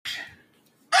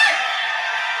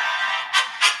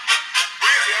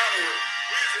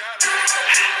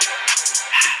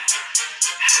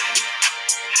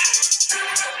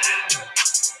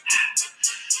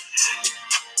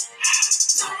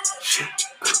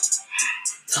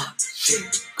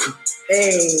shit crew.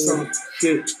 Hey. Talk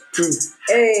shit crew.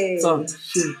 Hey. Talk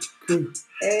shit crew.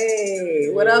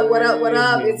 Hey. What up, what up, what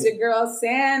up? It's your girl,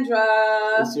 Sandra.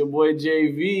 It's your boy,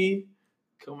 JV,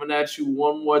 coming at you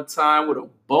one more time with a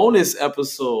bonus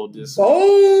episode this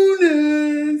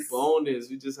week. Bonus.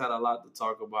 We just had a lot to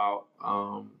talk about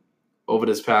over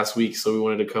this past week, so we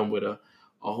wanted to come with a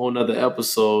whole nother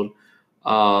episode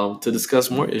to discuss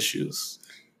more issues.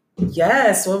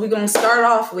 Yes. What are we going to start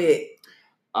off with?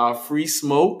 Free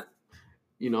smoke.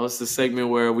 You know, it's the segment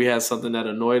where we had something that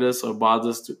annoyed us or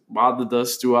bothered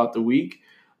us throughout the week.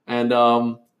 And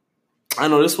I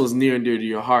know this was near and dear to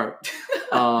your heart.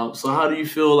 So how do you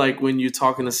feel like when you're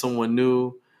talking to someone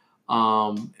new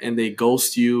and they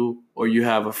ghost you, or you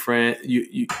have a friend,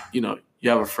 you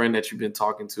have a friend that you've been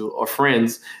talking to, or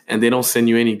friends, and they don't send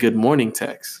you any good morning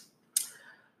texts?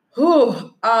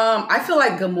 I feel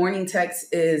like good morning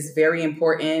text is very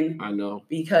important. I know.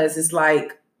 Because it's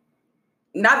like,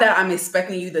 not that I'm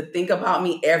expecting you to think about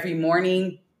me every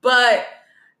morning, but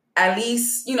at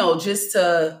least, just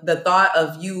to the thought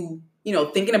of you,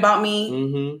 thinking about me,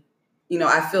 Mm-hmm.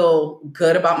 I feel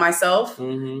good about myself.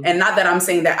 Mm-hmm. And not that I'm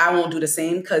saying that I won't do the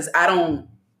same, because I don't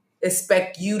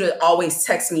expect you to always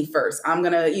text me first. I'm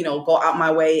going to, go out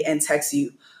my way and text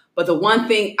you. But the one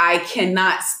thing I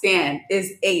cannot stand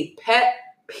is a pet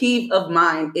peeve of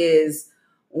mine is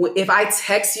if I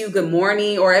text you good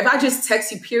morning, or if I just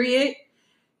text you, period,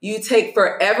 you take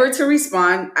forever to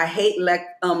respond. I hate late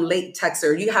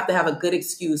texter. You have to have a good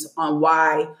excuse on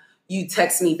why you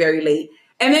text me very late.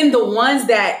 And then the ones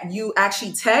that you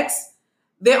actually text,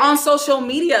 they're on social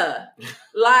media.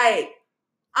 Like,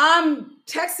 I'm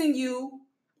texting you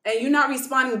and you're not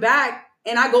responding back,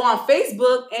 and I go on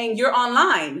Facebook and you're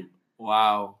online.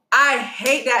 Wow. I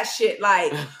hate that shit.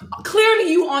 Like,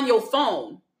 clearly you on your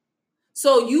phone.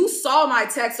 So you saw my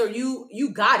text, or you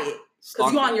got it.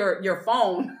 Because you on your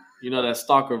phone. You know that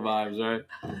stalker vibes, right?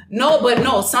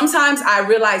 No. Sometimes I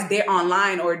realize they're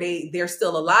online, or they're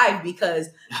still alive, because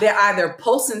they're either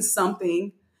posting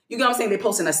something. You know what I'm saying? They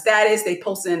posting a status. They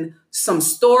posting some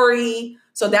story.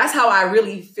 So that's how I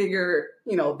really figure,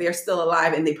 they're still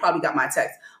alive and they probably got my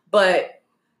text. But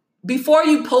before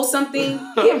you post something,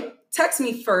 text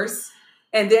me first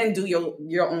and then do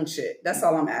your own shit. That's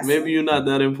all I'm asking. Maybe you're not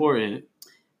that important.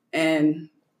 And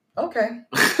okay.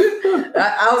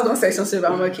 I was going to say some shit,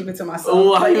 but I'm going to keep it to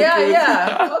myself. But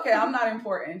yeah. Okay, I'm not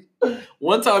important.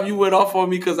 One time you went off on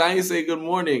me because I ain't say good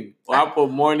morning. Or I put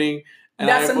morning. And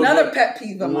that's another pet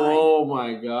peeve of mine. Oh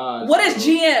my gosh. What is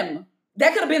GM?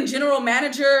 That could have been general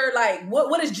manager. Like,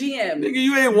 what is GM? Nigga,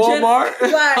 you ain't Walmart.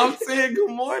 I'm saying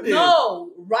good morning.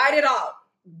 No, write it out.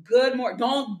 Good morning.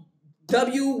 Don't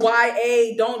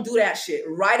WYA. Don't do that shit.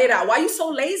 Write it out. Why you so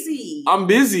lazy? I'm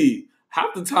busy.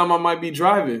 Half the time I might be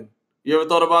driving. You ever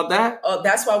thought about that? Oh,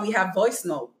 that's why we have voice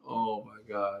note. Oh my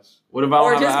gosh. What about?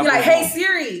 Or just be like, hey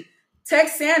Siri,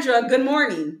 text Sandra, good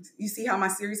morning. You see how my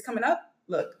Siri's coming up?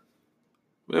 Look.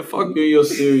 Man, fuck you, your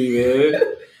Siri, man.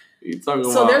 What you talking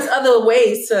about? So there's other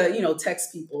ways to,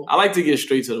 text people. I like to get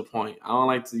straight to the point. I don't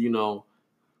like to,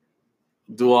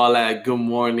 do all that good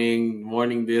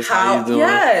morning this, how you doing?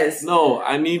 Yes. No,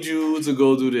 I need you to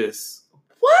go do this.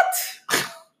 What?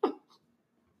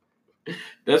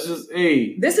 That's just,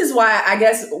 hey. This is why I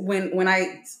guess when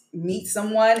I meet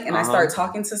someone and I start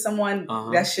talking to someone,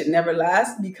 that shit never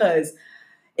lasts. Because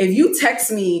if you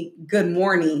text me good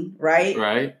morning, right?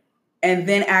 Right. And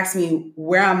then ask me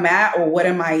where I'm at or what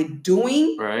am I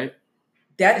doing, right?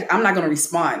 That I'm not going to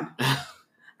respond.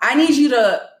 I need you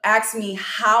to ask me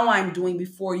how I'm doing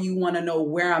before you want to know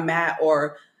where I'm at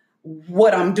or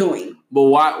what I'm doing. But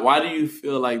why do you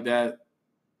feel like that?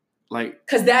 Like,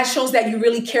 because that shows that you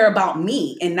really care about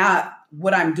me and not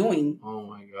what I'm doing. Oh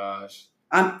my gosh.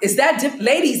 Is that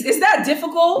ladies? Is that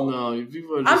difficult? No,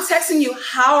 people are I'm texting you.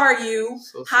 How are you?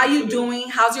 So how you doing?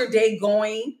 How's your day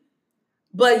going?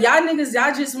 But y'all niggas,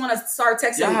 y'all just want to start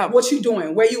texting. What you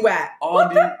doing? Where you at?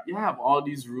 You have all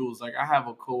these rules. Like, I have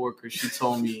a coworker. She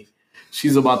told me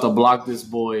she's about to block this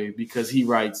boy because he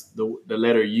writes the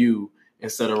letter U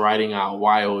instead of writing out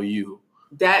YOU.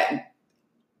 That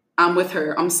I'm with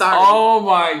her. I'm sorry. Oh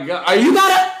my God. You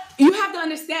have to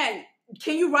understand.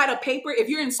 Can you write a paper if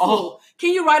you're in school?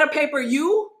 Can you write a paper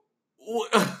you?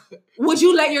 Would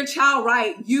you let your child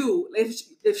write you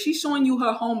if she's showing you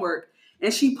her homework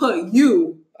and she put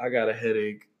you? I got a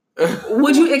headache.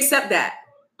 Would you accept that?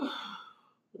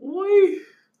 Boy,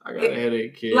 I got a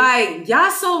headache, kid. Like,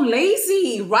 y'all so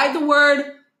lazy. Write the word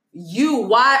you.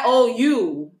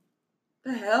 YOU.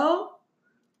 The hell?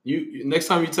 You next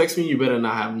time you text me, you better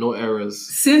not have no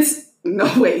errors.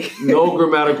 No way. No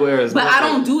grammatical errors. But I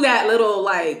don't do that little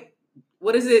like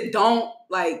what is it? Don't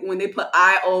like when they put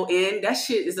ION. That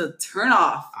shit is a turn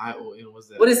off. ION, what's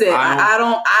that? What is it? I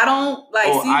don't like.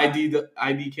 Oh, see,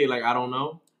 IDK, like I don't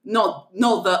know. No,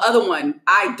 the other one.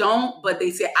 I don't, but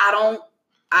they say I don't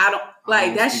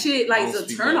like that shit. Like it's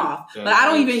a turn off. But I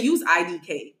don't even use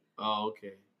IDK. Oh,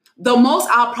 okay. The most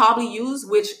I'll probably use,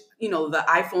 which the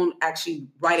iPhone actually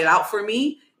write it out for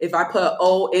me. If I put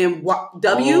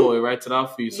OMW, it writes it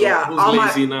out for you. So yeah, who's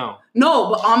lazy now?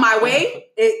 No, but on my way,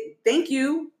 thank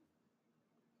you,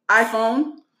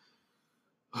 iPhone.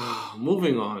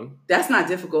 Moving on. That's not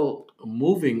difficult.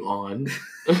 Moving on.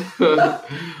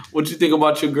 What you think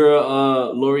about your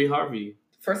girl, Lori Harvey?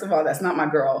 First of all, that's not my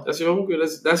girl. That's your girl.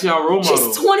 That's your role model.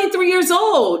 She's 23 years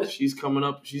old. She's coming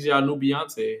up. She's your new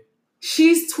Beyonce.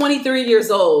 She's 23 years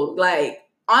old. Like,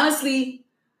 honestly,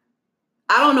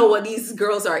 I don't know what these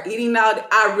girls are eating now.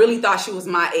 I really thought she was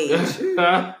my age.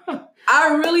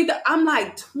 I'm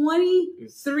like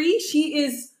 23. She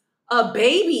is a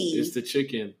baby. It's the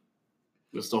chicken.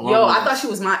 It's the hormones. Yo, I thought she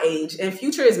was my age. And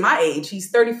Future is my age. He's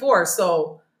 34.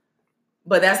 So,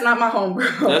 but that's not my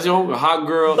homegirl. That's your homegirl. Hot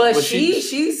girl. But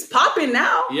she's popping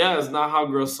now. Yeah, it's not hot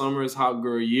girl summer. It's hot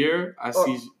girl year.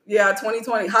 Yeah,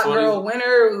 2020. Hot girl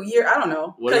winter year. I don't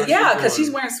know. Because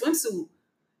she's wearing swimsuit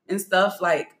and stuff.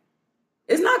 Like,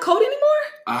 it's not cold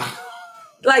anymore.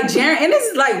 Like, Jaren, and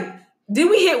this is like, did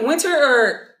we hit winter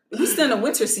or we still in the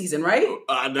winter season, right?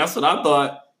 That's what I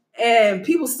thought. And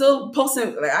people still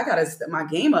posting, like, I gotta step my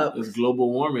game up. It's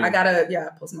global warming. I gotta,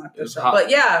 post my picture. But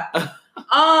yeah,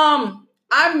 I'm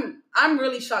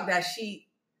really shocked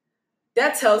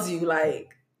that tells you,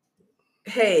 like,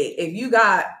 hey, if you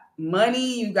got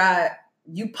money,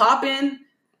 you popping,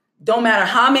 don't matter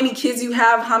how many kids you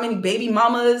have, how many baby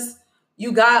mamas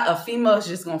you got, a female's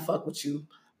just gonna fuck with you.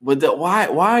 But why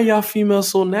are y'all females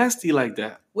so nasty like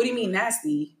that? What do you mean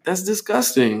nasty? That's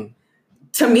disgusting.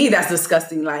 To me, that's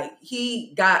disgusting. Like,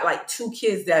 he got like 2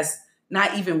 kids that's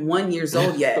not even 1 year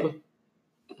old yet.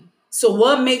 So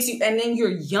what makes you, and then you're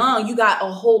young, you got a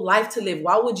whole life to live.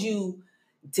 Why would you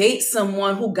date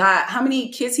someone who got, how many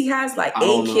kids he has? Like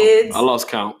 8 kids? I lost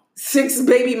count. 6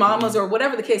 baby mamas or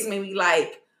whatever the case may be.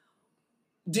 Like,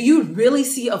 do you really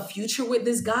see a future with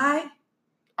this guy?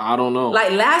 I don't know.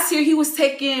 Like, last year he was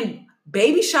taking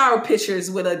baby shower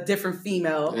pictures with a different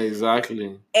female.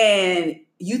 Exactly. And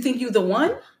you think you the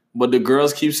one? But the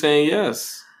girls keep saying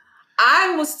yes.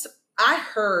 I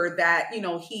heard that,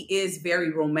 he is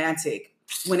very romantic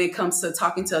when it comes to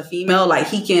talking to a female. Like,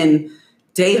 he can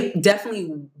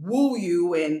definitely woo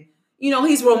you, and,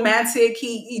 he's romantic.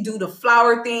 He do the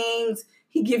flower things.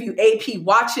 He give you AP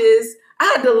watches. I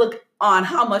had to look on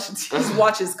how much these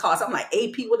watches cost. I'm like,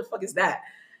 AP, what the fuck is that?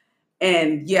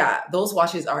 And yeah, those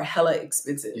watches are hella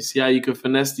expensive. You see how you can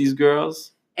finesse these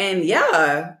girls? And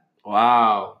yeah.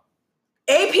 Wow.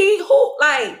 AP, who,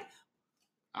 like...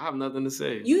 I have nothing to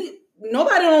say.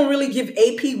 Nobody don't really give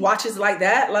AP watches like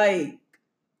that. Like,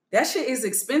 that shit is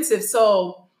expensive.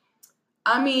 So,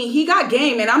 I mean, he got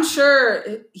game, and I'm sure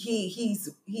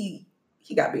he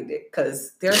got big dick,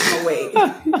 because there's no way.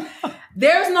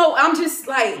 I'm just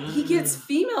like, he gets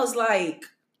females like,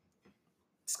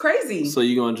 it's crazy. So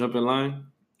you gonna jump in line?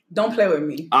 Don't play with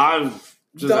me. I'm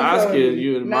just asking.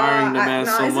 You admiring the man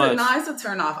so much. It's a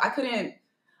turn off.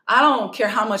 I don't care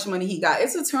how much money he got.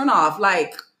 It's a turn off.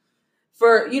 Like,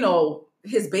 for,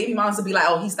 his baby moms to be like,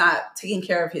 oh, he's not taking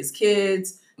care of his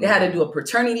kids. They had to do a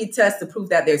paternity test to prove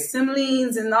that they're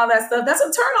siblings and all that stuff. That's a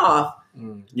turn off.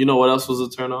 You know what else was a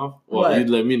turn off? Well, you'd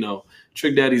let me know.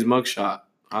 Trick Daddy's mugshot.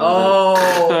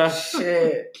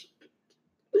 Shit.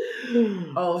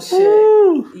 Oh,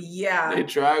 shit. Yeah. They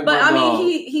tried. But I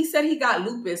mean, he said he got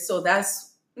lupus, so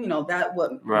that's, that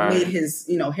what made his,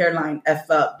 hairline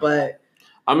F up. But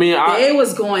I mean, it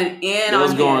was going in. It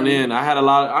was going in. I had a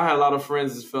lot of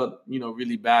friends that felt,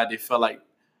 really bad. They felt like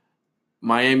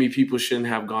Miami people shouldn't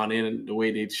have gone in the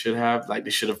way they should have. Like,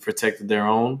 they should have protected their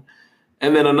own.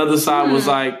 And then another side was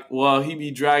like, well, he be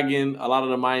dragging a lot of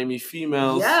the Miami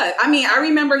females. Yeah, I mean, I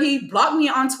remember he blocked me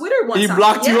on Twitter one time. He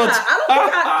blocked you on Twitter?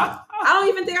 I don't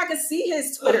even think I could see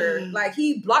his Twitter. Like,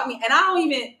 he blocked me, and I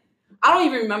don't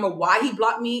even remember why he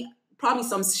blocked me. Probably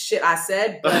some shit I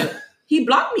said, but he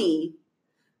blocked me.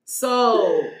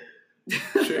 So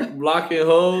blocking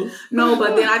hoes. No,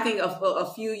 but then I think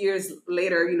a few years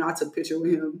later, I took a picture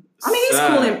with him. I mean, he's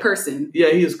cool in person. Yeah,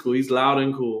 he is cool. He's loud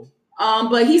and cool.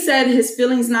 But he said his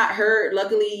feelings not hurt.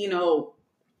 Luckily,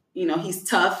 he's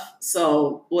tough.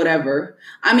 So whatever.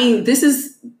 I mean,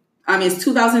 it's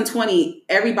 2020.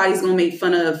 Everybody's gonna make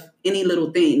fun of any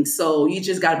little thing. So you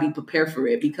just gotta be prepared for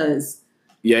it, because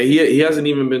Yeah, he hasn't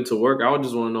even been to work. I would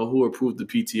just want to know who approved the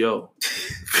PTO.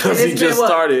 Because he just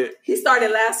started. He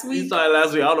started last week. I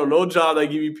don't know. No job that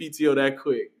give you PTO that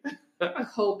quick.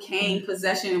 Cocaine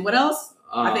possession. What else?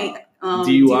 I think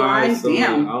DUI.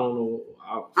 Damn. I don't know.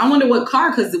 I wonder what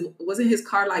car, because wasn't his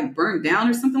car like burned down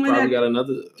or something like that? Probably got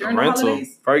another during rental. The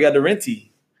holidays? Probably got the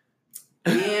renty.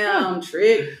 Damn,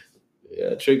 Trick.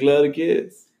 Yeah, Trick love the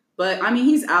kids. But I mean,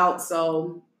 he's out,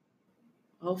 so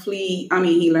hopefully, I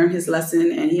mean, he learned his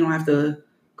lesson and he don't have to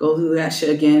go through that shit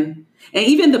again. And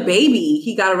even the baby,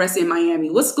 he got arrested in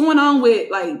Miami. What's going on with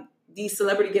like these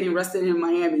celebrities getting arrested in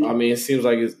Miami? I mean, it seems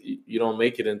like you don't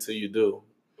make it until you do.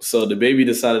 So the baby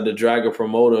decided to drag a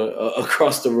promoter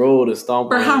across the road and stomp.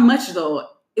 For how much though?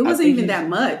 It wasn't even that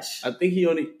much. I think he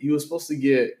was supposed to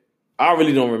get. I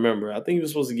really don't remember. I think he was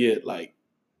supposed to get like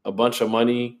a bunch of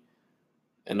money,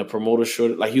 and the promoter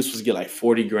showed like he was supposed to get like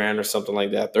 $40,000 or something like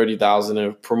that, $30,000, and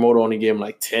the promoter only gave him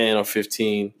like 10 or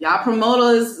 15. Y'all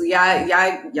promoters,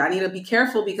 y'all need to be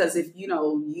careful, because if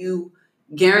you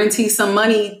guarantee some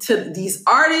money to these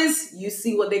artists, you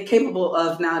see what they're capable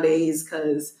of nowadays.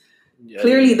 Because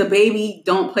clearly the baby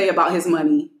don't play about his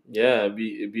money. Yeah, it'd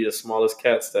be the smallest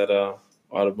cats that are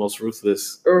the most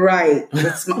ruthless. Right.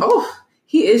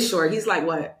 He is short. He's like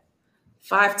what,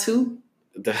 5'2"?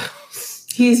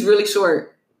 He's really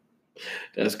short.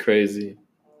 That's crazy.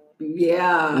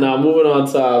 Yeah. Now moving on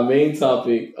to our main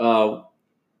topic.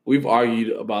 We've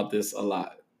argued about this a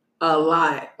lot. A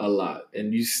lot.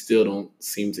 And you still don't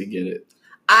seem to get it.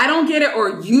 I don't get it,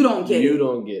 or you don't get it. You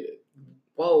don't get it.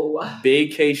 Whoa.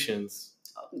 Baecations.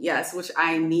 Yes, which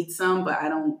I need some, but I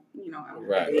don't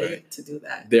right to do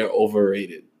that. They're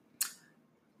overrated.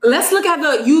 Let's look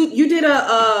at you did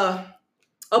a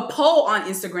poll on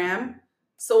Instagram.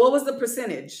 So what was the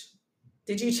percentage?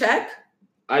 Did you check?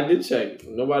 I did check.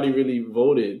 Nobody really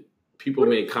voted. People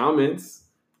made comments,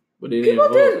 but they didn't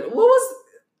vote. Did. What was?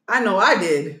 I know I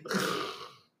did.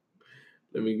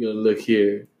 Let me go look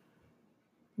here.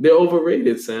 They're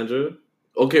overrated, Sandra.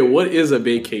 Okay, what is a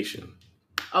baecation?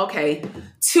 Okay.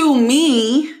 To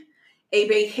me, a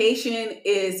vacation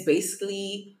is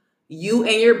basically you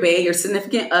and your bae, your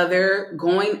significant other,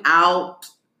 going out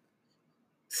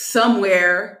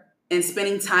somewhere and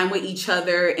spending time with each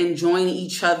other, enjoying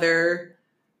each other.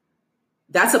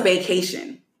 That's a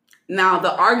vacation. Now,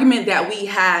 the argument that we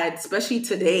had, especially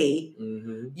today,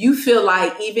 you feel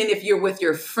like even if you're with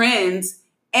your friends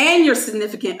and your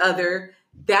significant other,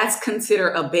 that's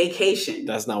considered a vacation.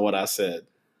 That's not what I said.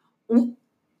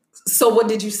 So what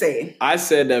did you say? I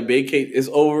said that vacation is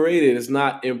overrated. It's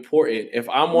not important. If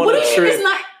I'm on a trip,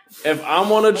 if I'm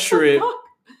on a trip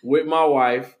with my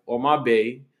wife or my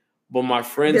bae, but my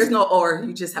friends, there's no or.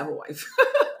 You just have a wife.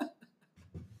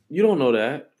 You don't know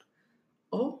that.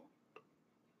 Oh,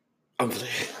 I'm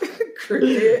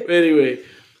playing. Anyway,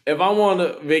 if I'm on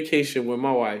a vacation with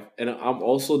my wife and I'm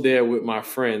also there with my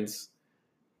friends,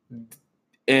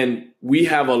 and we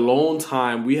have alone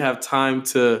time, we have time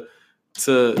to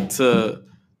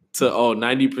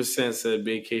 90% said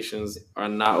vacations are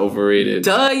not overrated.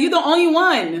 Duh, you're the only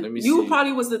one. Let me you see.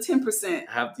 Probably was the 10%.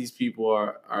 Half these people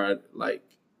are like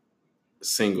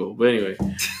single. But anyway,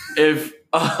 if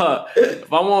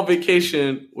I'm on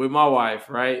vacation with my wife,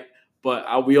 right?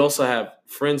 But we also have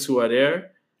friends who are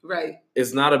there. Right.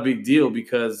 It's not a big deal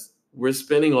because we're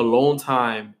spending alone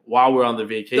time while we're on the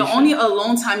vacation. The only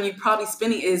alone time you're probably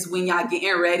spending is when y'all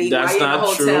getting ready, That's while you're in the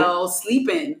hotel, true.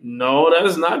 sleeping. No, that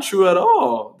is not true at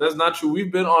all. That's not true.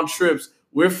 We've been on trips.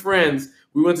 We're friends.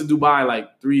 We went to Dubai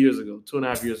like 3 years ago,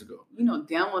 2.5 years ago. You know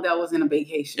damn well that wasn't a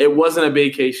vacation. It wasn't a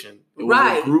vacation. It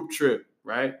was a group trip,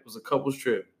 right? It was a couple's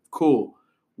trip. Cool.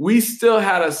 We still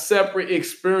had a separate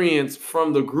experience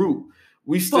from the group.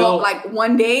 We still like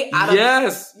one day out of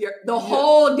the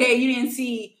whole day you didn't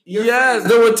see your friends.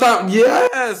 There were times.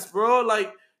 Yes, bro.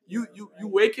 Like you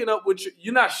waking up with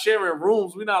you're not sharing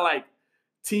rooms. We're not like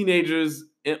teenagers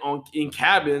in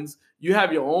cabins. You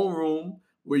have your own room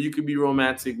where you could be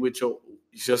romantic with your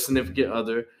significant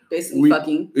other. Basically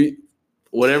fucking.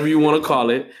 Whatever you want to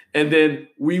call it. And then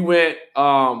we went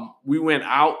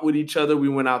out with each other. We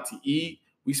went out to eat.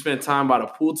 We spent time by the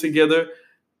pool together.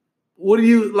 What are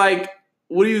you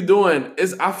doing?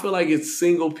 I feel like it's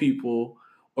single people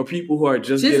or people who are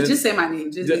just say my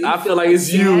name. I feel like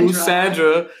it's you,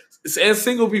 Sandra, and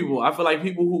single people. I feel like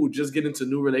people who just get into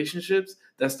new relationships,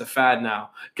 that's the fad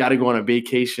now. Got to go on a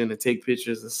vacation and take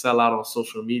pictures and sell out on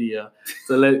social media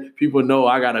to let people know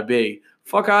I got a bae.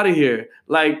 Fuck out of here.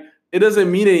 Like, it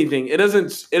doesn't mean anything. It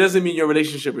doesn't mean your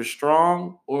relationship is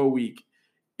strong or weak.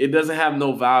 It doesn't have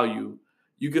no value.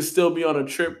 You can still be on a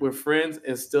trip with friends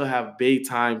and still have bae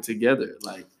time together.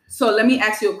 Like, so let me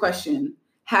ask you a question.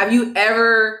 Have you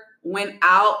ever went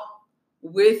out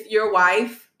with your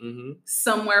wife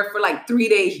somewhere for like 3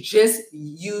 days, just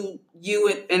you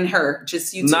and her,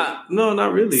 just you two?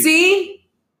 Not really. See?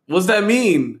 What's that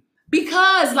mean?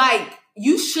 Because like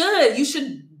you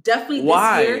should definitely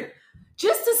Why? this year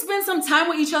just to spend some time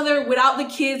with each other without the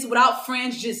kids, without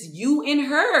friends, just you and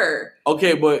her.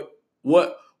 Okay, but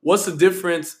what's the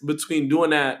difference between doing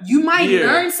that? You might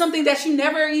learn something that you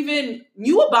never even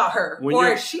knew about her,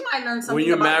 or she might learn something. When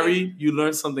you're married, you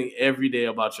learn something every day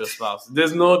about your spouse.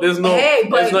 There's no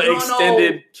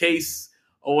extended case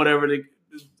or whatever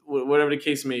the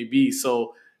case may be.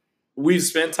 So we've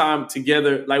spent time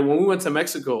together. Like when we went to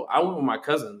Mexico, I went with my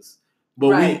cousins, but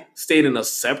we stayed in a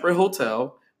separate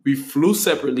hotel. We flew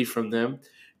separately from them,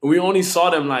 and we only saw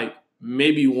them like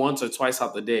maybe once or twice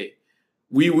out the day.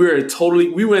 We went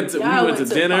to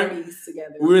dinner. Parties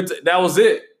together. That was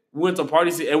it. We went to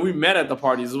parties and we met at the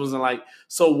parties. It wasn't like,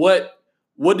 so what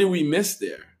did we miss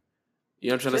there? You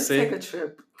know what I'm trying to say? Take a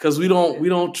trip. Because we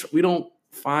don't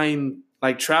find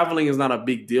like traveling is not a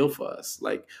big deal for us.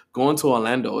 Like going to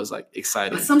Orlando is like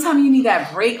exciting. But sometimes you need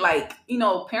that break. Like,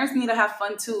 parents need to have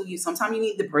fun too. Sometimes you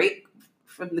need the break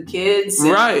from the kids.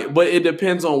 Right. But it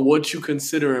depends on what you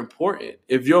consider important.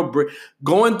 If you're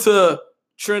going to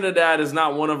Trinidad is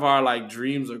not one of our like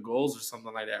dreams or goals or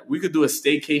something like that. We could do a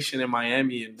staycation in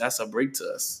Miami and that's a break to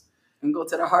us. And go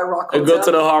to the Hard Rock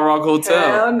Hotel.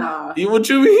 Hell nah. What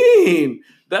you mean?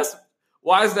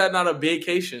 Why is that not a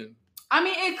vacation? I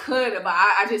mean, it could, but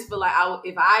I just feel like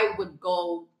if I would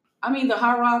go, the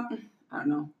Hard Rock, I don't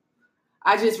know.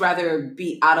 I just rather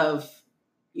be out of,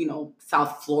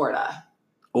 South Florida.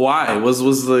 Why? Was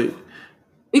like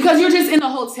because you're just in a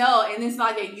hotel and it's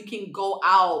not that you can go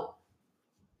out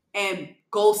and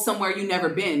go somewhere you never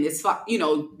been. It's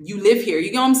you live here.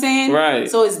 You know what I'm saying? Right.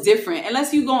 So it's different.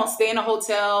 Unless you go and stay in a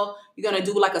hotel, you're gonna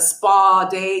do like a spa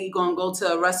day. You're gonna go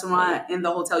to a restaurant in the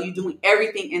hotel. You're doing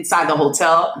everything inside the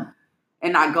hotel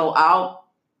and not go out.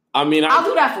 I'll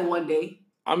do that for one day.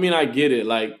 I get it.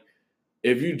 Like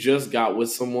if you just got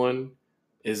with someone,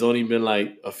 it's only been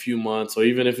like a few months, or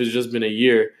even if it's just been a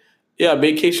year. Yeah,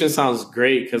 vacation sounds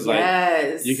great because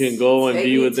like you can go and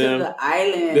be with them. The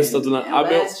island.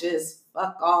 Let's just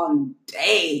fuck all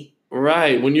day.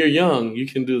 Right. When you're young, you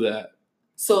can do that.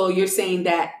 So you're saying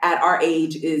that at our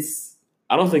age is...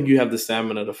 I don't think you have the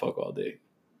stamina to fuck all day.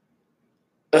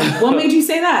 What made you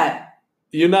say that?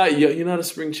 You're not a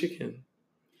spring chicken.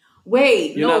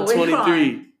 Wait, you're not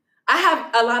 23. I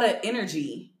have a lot of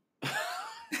energy.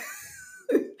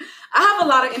 I have a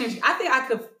lot of energy. I think I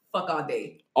could fuck all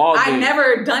day. I've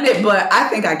never done it, but I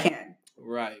think I can.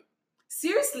 Right.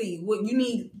 Seriously, you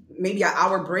need maybe an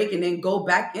hour break and then go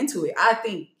back into it. I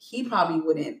think he probably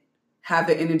wouldn't have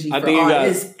the energy for all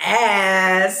his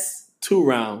ass. 2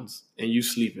 rounds and you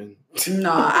sleeping.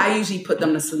 No, I usually put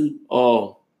them to sleep.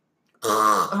 Oh.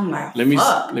 I'm like, let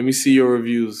me see your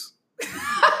reviews.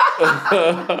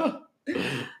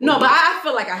 No, but I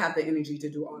feel like I have the energy to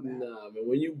do all that. Nah, man,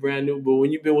 when you brand new, but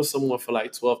when you've been with someone for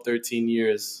like 12, 13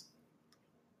 years.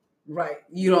 Right.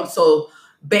 So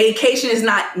Baecation is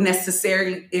not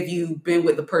necessarily if you've been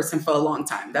with the person for a long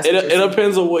time. It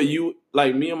depends on what you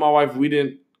like. Me and my wife, we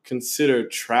didn't consider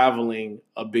traveling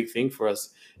a big thing for us.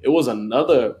 It was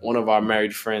another one of our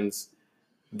married friends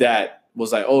that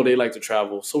was like, oh, they like to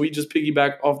travel. So we just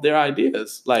piggyback off their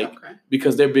ideas,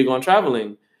 because they're big on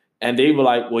traveling. And they were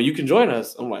like, well, you can join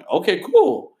us. I'm like, okay,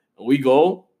 cool. And we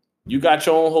go. You got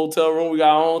your own hotel room. We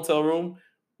got our own hotel room.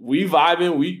 We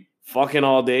vibing. We fucking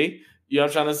all day. You know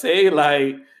what I'm trying to say?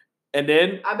 Like, and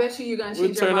then I bet you're gonna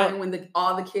change your mind when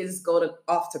all the kids go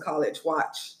off to college.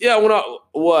 Watch. Yeah,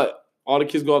 what? All the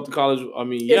kids go off to college. I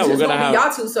mean, yeah, we're gonna have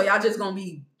y'all two, so y'all just gonna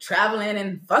be traveling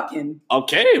and fucking.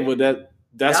 Okay, well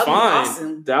that's fine.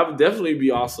 Awesome. That would definitely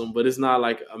be awesome, but it's not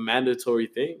like a mandatory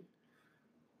thing.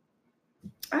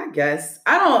 I guess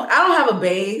I don't have a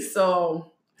base,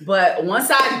 so but once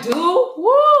I do,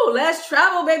 woo, let's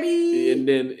travel, baby. And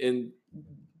then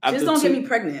just don't get me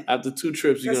pregnant. After 2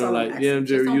 trips, you're gonna like, damn,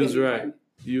 Jerry, you was right. Pregnant.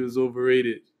 You was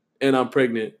overrated, and I'm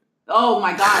pregnant. Oh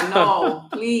my God, no,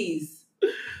 please.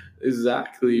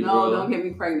 Exactly, no, bro. Don't get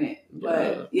me pregnant.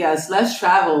 But yes, let's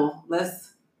travel.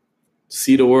 Let's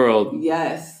see the world.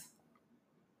 Yes.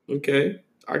 Okay,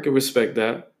 I can respect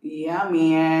that. Yeah,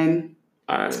 man.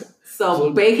 All right.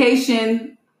 So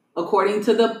Baecation, according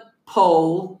to the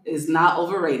poll, is not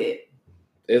overrated.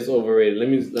 It's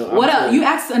overrated. What else? You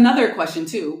asked another question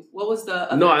too. What was the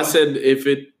other I said if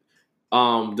it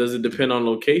does it depend on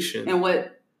location. And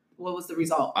what was the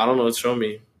result? I don't know. Show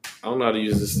me. I don't know how to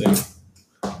use this thing.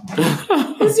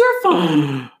 It's your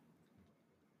phone.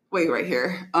 Wait, right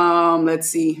here. Let's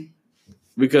see.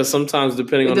 Because sometimes,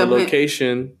 depending on the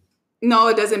location. No,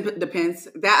 it doesn't depends.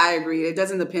 That I agree. It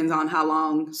doesn't depend on how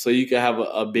long. So you can have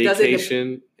a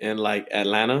vacation in like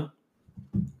Atlanta.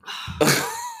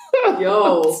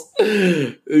 Yo,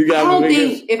 I don't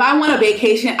think if I want a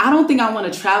vacation, I don't think I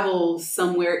want to travel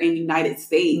somewhere in United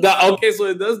States. Okay, so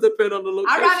it does depend on the location.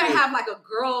 I'd rather have like a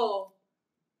girl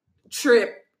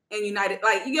trip in United,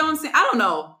 like you know what I'm saying. I don't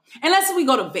know. Unless we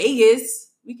go to Vegas,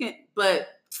 we can. But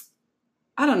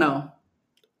I don't know.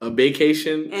 A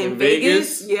vacation in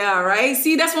Vegas? Yeah, right.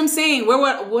 See, that's what I'm saying. Where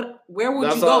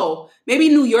would you go? Maybe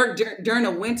New York during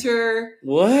the winter.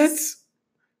 What?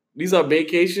 These are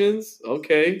vacations?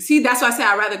 Okay. See, that's why I say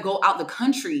I'd rather go out the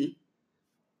country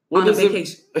on a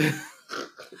vacation.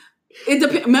 It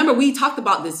depends. Remember, we talked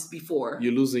about this before.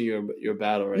 You're losing your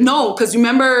battle right No, because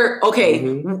remember, okay,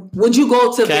 would you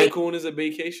go to Cancun is a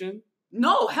vacation?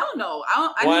 No, hell no.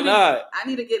 Why not? I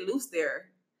need to get loose there.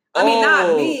 I mean,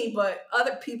 not me, but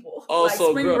other people. Oh, like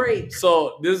so spring break.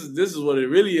 So this is what it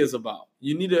really is about.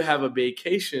 You need to have a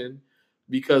vacation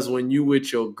because when you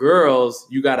with your girls,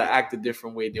 you got to act a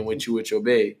different way than when you with your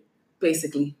babe.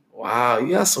 Basically. Wow,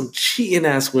 you got some cheating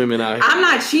ass women out here. I'm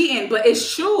not cheating, but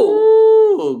it's true.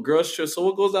 Ooh, girls trip. So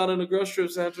what goes down in the girls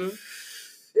trip, Sandra?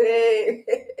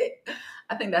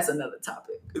 I think that's another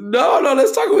topic. No,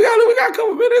 let's talk. We got a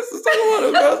couple minutes. Let's talk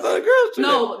about the girls trip.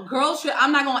 No, girls trip.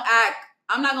 I'm not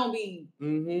gonna be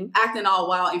acting all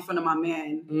wild in front of my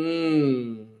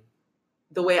man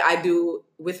the way I do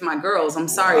with my girls. I'm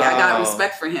sorry, I got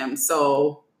respect for him.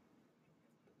 So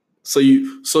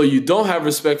you don't have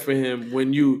respect for him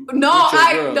when you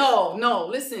no.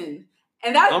 Listen,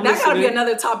 and that gotta be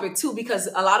another topic too, because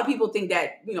a lot of people think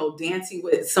that dancing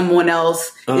with someone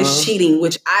else is cheating,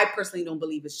 which I personally don't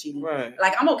believe is cheating. Right.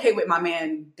 Like I'm okay with my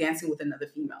man dancing with another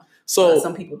female. So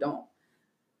some people don't.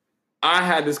 I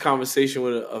had this conversation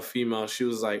with a female. She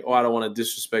was like, "Oh, I don't want to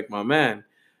disrespect my man."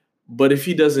 But if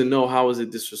he doesn't know, how is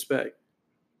it disrespect?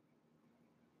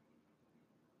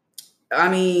 I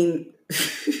mean...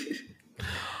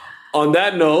 On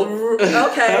that note...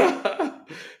 Okay.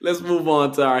 Let's move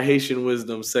on to our Haitian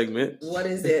wisdom segment. What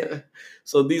is it?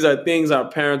 So these are things our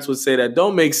parents would say that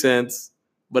don't make sense,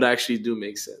 but actually do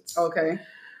make sense. Okay.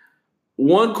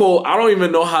 One quote, I don't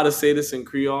even know how to say this in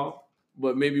Creole,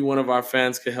 but maybe one of our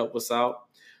fans can help us out.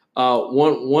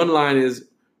 One line is,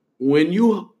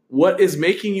 what is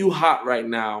making you hot right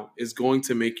now is going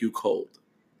to make you cold.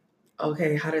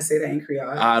 Okay, how to say that in Creole?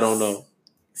 I don't know.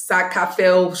 Ça qu'a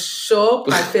fait chaud,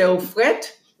 pas fait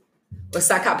fret? Or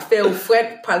ça qu'a fait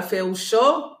fret, pas fait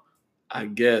chaud? I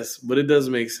guess, but it does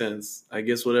make sense. I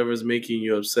guess whatever's making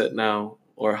you upset now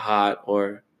or hot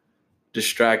or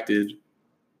distracted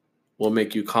will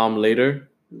make you calm later.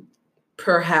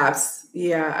 Perhaps.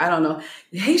 Yeah, I don't know.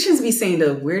 The Haitians be saying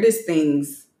the weirdest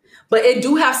things, but it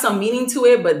do have some meaning to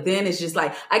it. But then it's just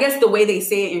like, I guess the way they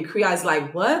say it in Creole is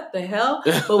like, what the hell?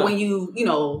 But when you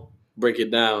break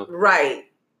it down. Right.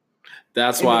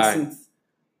 That's why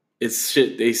it's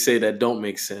shit they say that don't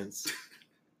make sense,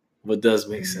 but does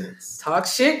make sense. Talk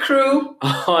shit, crew.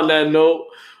 On that note,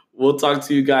 we'll talk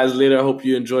to you guys later. I hope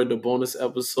you enjoyed the bonus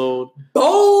episode.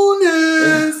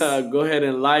 Bonus! Go ahead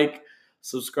and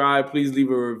subscribe. Please leave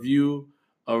a review,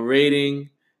 a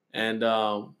rating, and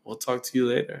we'll talk to you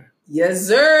later. Yes,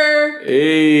 sir.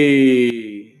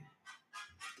 Hey.